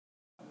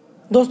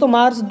दोस्तों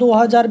मार्च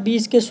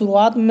 2020 के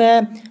शुरुआत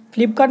में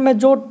फ्लिपकार्ट में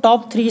जो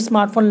टॉप 3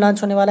 स्मार्टफोन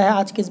लॉन्च होने वाला है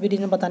आज के इस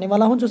वीडियो में बताने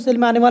वाला हूं जो सेल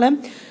में आने वाला है।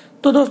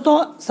 तो दोस्तों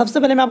सबसे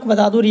पहले मैं आपको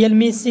बता दूं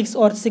realme 6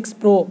 और 6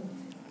 प्रो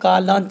का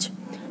लॉन्च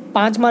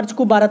 5 मार्च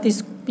को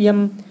 12:30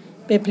 PM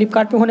पे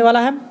फ्लिपकार्ट पे होने वाला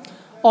है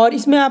और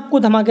इसमें आपको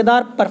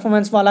धमाकेदार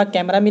परफॉर्मेंस वाला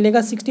कैमरा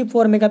मिलेगा।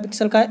 64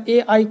 मेगापिक्सल का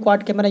AI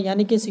क्वाड कैमरा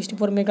यानी कि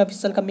 64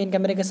 मेगापिक्सल का मेन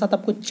कैमरे के साथ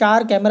आपको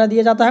 4 कैमरा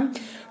दिया जाता है।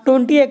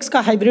 20x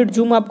का हाइब्रिड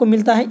जूम आपको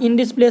मिलता है। इन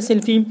डिस्प्ले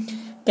सेल्फी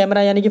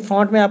कैमरा यानी कि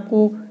फ्रंट में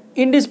आपको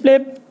इन डिस्प्ले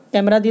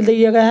कैमरा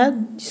दिया गया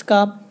है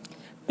जिसका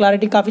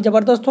क्लैरिटी काफ़ी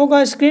ज़बरदस्त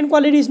होगा। स्क्रीन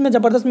क्वालिटी इसमें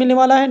ज़बरदस्त मिलने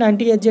वाला है।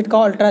 90Hz का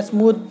ultra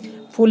smooth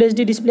full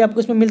HD display आपको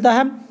इसमें मिलता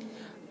है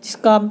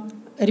जिसका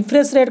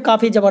रिफ्रेश रेट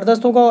काफ़ी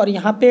ज़बरदस्त होगा और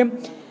यहाँ पे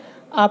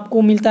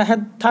आपको मिलता है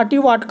 30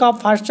 वाट का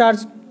फ्लाश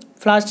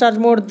चार्ज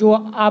मोड जो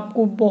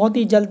आपको बहुत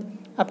ही जल्द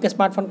आपके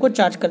स्मार्टफोन को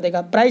चार्ज कर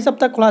देगा। प्राइस अब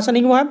तक खुलासा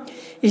नहीं हुआ है।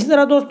 इसी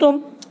तरह दोस्तों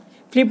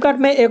फ्लिपकार्ट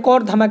में एक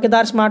और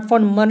धमाकेदार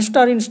smartphone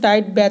monster in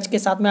style batch के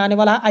साथ में आने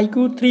वाला है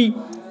iqoo3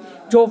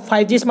 जो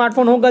 5G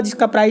स्मार्टफोन होगा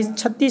जिसका प्राइस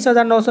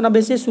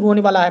 36,990 से शुरू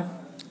होने वाला है।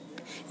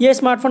 ये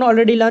स्मार्टफोन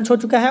ऑलरेडी लॉन्च हो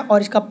चुका है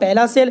और इसका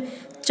पहला सेल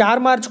 4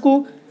 मार्च को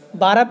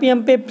 12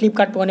 PM पे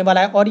फ्लिपकार्ट पे होने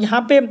वाला है और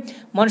यहाँ पे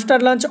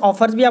मॉन्स्टर लॉन्च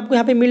ऑफर्स भी आपको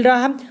यहाँ पे मिल रहा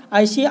है।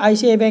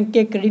 ICICI बैंक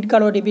के क्रेडिट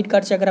कार्ड और डेबिट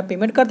कार्ड से अगर आप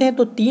पेमेंट करते हैं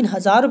तो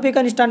 3,000 रुपये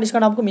का इंस्टेंट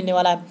डिस्काउंट आपको मिलने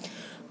वाला है।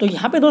 तो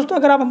यहाँ पे दोस्तों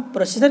अगर आप हम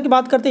प्रोसेसर की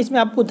बात करते हैं इसमें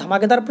आपको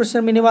धमाकेदार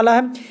प्रोसेसर मिलने वाला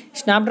है।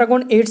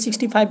 स्नैपड्रैगन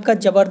 865 का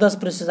ज़बरदस्त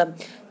प्रोसेसर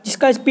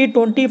जिसका स्पीड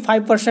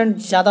 25%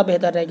 ज़्यादा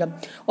बेहतर रहेगा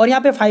और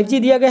यहाँ पे 5G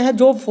दिया गया है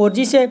जो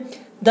 4G से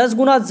 10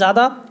 गुना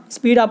ज़्यादा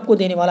स्पीड आपको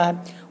देने वाला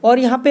है। और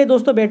यहाँ पे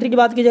दोस्तों बैटरी की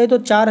बात की जाए तो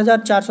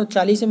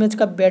 4440 mAh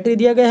का बैटरी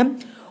दिया गया है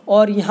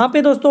और यहाँ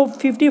पे दोस्तों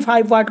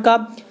 55 वाट का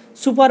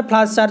सुपर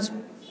फास्ट चार्ज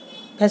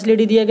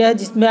फैसिलिटी दिया गया है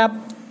जिसमें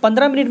आप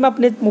 15 मिनट में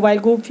अपने मोबाइल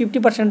को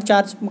 50%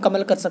 चार्ज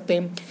मुकम्मल कर सकते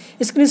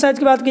हैं। स्क्रीन साइज़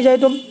की बात की जाए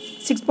तो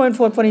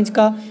 6.44 इंच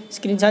का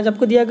स्क्रीन साइज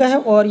आपको दिया गया है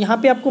और यहाँ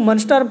पे आपको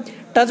मॉन्स्टर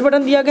टच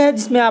बटन दिया गया है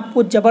जिसमें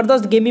आपको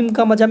ज़बरदस्त गेमिंग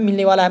का मजा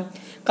मिलने वाला है।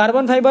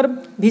 Carbon fibre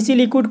VC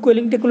liquid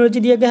cooling technology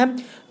दिया गया है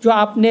जो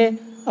आपने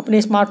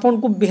अपने स्मार्टफोन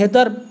को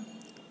बेहतर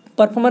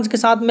परफॉर्मेंस के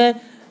साथ में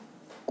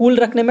कूल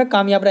रखने में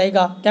कामयाब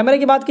रहेगा। कैमरे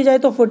की बात की जाए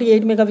तो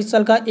 48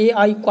 मेगापिक्सल का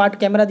AI क्वाड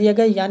कैमरा दिया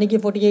गया है यानी कि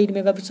 48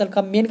 मेगापिक्सल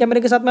का मेन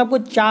कैमरे के साथ में आपको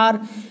 4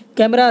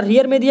 कैमरा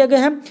रियर में दिया गया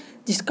है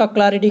जिसका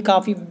क्लैरिटी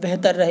काफ़ी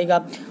बेहतर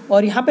रहेगा।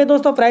 और यहाँ पे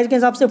दोस्तों प्राइस के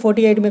हिसाब से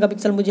 48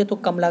 मेगापिक्सल मुझे तो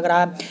कम लग रहा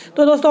है।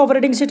 तो दोस्तों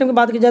ऑपरेटिंग सिस्टम की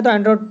बात की जाए तो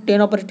एंड्रॉइड 10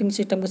 ऑपरेटिंग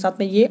सिस्टम के साथ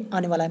में ये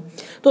आने वाला है।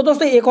 तो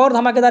दोस्तों एक और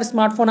धमाकेदार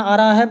स्मार्टफोन आ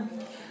रहा है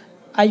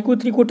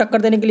iqoo3 को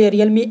टक्कर देने के लिए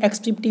realme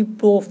x50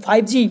 Pro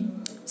 5G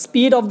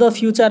speed of the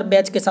future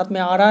batch के साथ में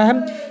आ रहा है।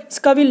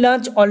 इसका भी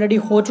लॉन्च ऑलरेडी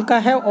हो चुका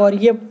है और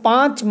ये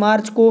 5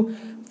 मार्च को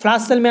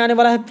फ्लैश सेल में आने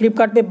वाला है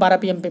फ्लिपकार्ट पे 12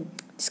 PM पे।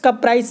 इसका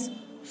प्राइस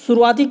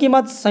शुरुआती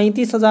कीमत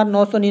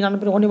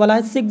 37,999 होने वाला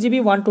है 6GB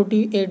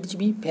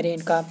 128GB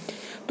वेरिएंट का।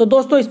 तो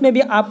दोस्तों इसमें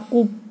भी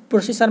आपको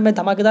प्रोसेसर में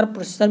धमाकेदार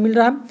प्रोसेसर मिल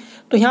रहा है।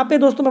 तो यहाँ पे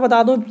दोस्तों मैं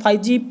बता दूँ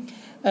 5G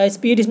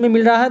स्पीड इसमें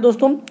मिल रहा है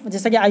दोस्तों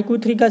जैसा कि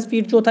iqoo3 का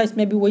स्पीड जो था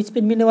इसमें भी वही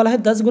स्पीड मिलने वाला है।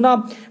 10 गुना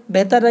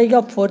बेहतर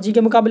रहेगा 4G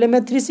के मुकाबले में।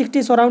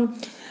 360 सराउंड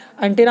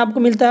एंटेना आपको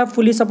मिलता है।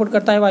 फुली सपोर्ट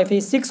करता है Wi-Fi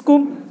 6 को।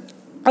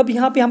 अब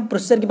यहाँ पे हम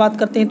प्रोसेसर की बात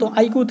करते हैं तो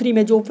iqoo3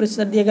 में जो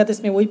प्रोसेसर दिया गया था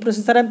इसमें वही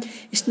प्रोसेसर है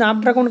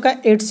स्नैपड्रैगन का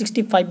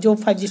 865 जो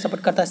 5G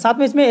सपोर्ट करता है। साथ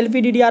में इसमें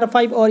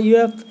LPDDR5 और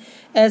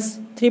UFS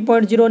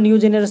 3.0 new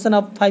generation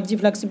of 5G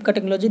flagship का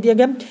टेक्नोलॉजी दिया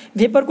गया।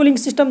 वेपर कूलिंग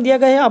सिस्टम दिया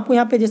गया है आपको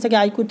यहाँ पे जैसा कि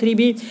iqoo3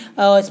 भी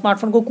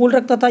स्मार्टफोन को कूल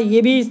रखता था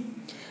ये भी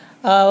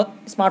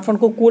स्मार्टफोन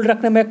को कूल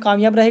रखने में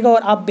कामयाब रहेगा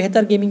और आप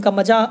बेहतर गेमिंग का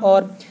मज़ा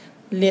और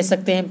ले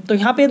सकते हैं। तो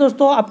यहाँ पे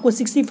दोस्तों आपको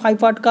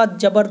 65 वाट का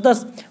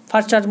ज़बरदस्त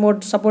फास्ट चार्ज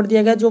मोड सपोर्ट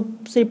दिया गया जो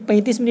सिर्फ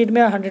 35 मिनट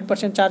में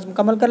 100% चार्ज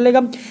मुकम्मल कर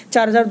लेगा।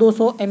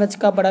 4200 mAh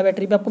का बड़ा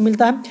बैटरी भी आपको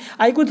मिलता है।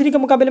 iqoo3 के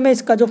मुकाबले में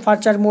इसका जो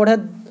फास्ट चार्ज मोड है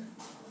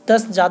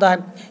 10 ज़्यादा है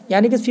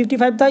यानी कि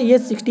 55 था ये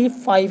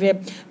 65 है।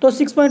 तो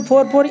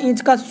 6.44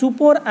 इंच का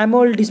सुपर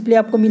एमोलेड डिस्प्ले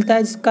आपको मिलता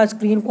है जिसका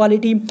स्क्रीन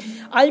क्वालिटी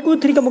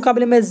iqoo3 के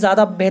मुकाबले में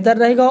ज़्यादा बेहतर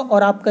रहेगा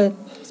और आपका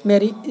इसमें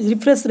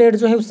रिफ्रेश रेट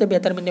जो है उससे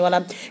बेहतर मिलने वाला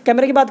है।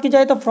 कैमरे की बात की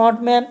जाए तो फ्रंट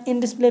में इन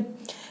डिस्प्ले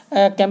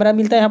कैमरा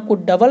मिलता है आपको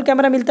डबल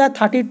कैमरा मिलता है।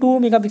 32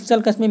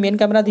 मेगापिक्सल का इसमें मेन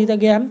कैमरा दिया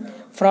गया है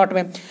फ्रंट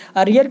में।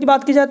 रियर की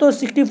बात की जाए तो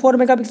 64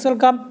 मेगापिक्सल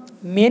का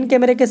मेन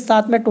कैमरे के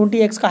साथ में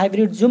 20x का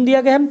हाइब्रिड जूम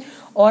दिया गया है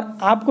और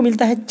आपको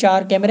मिलता है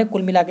 4 कैमरे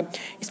कुल मिला के।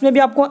 इसमें भी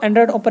आपको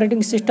एंड्रॉइड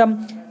ऑपरेटिंग सिस्टम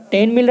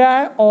 10 मिल रहा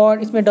है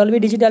और इसमें डॉल्बी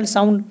डिजिटल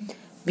साउंड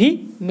भी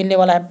मिलने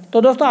वाला है।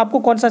 तो दोस्तों आपको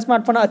कौन सा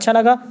स्मार्टफोन अच्छा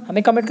लगा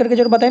हमें कमेंट करके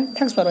जरूर बताएं।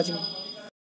 Thanks for watching.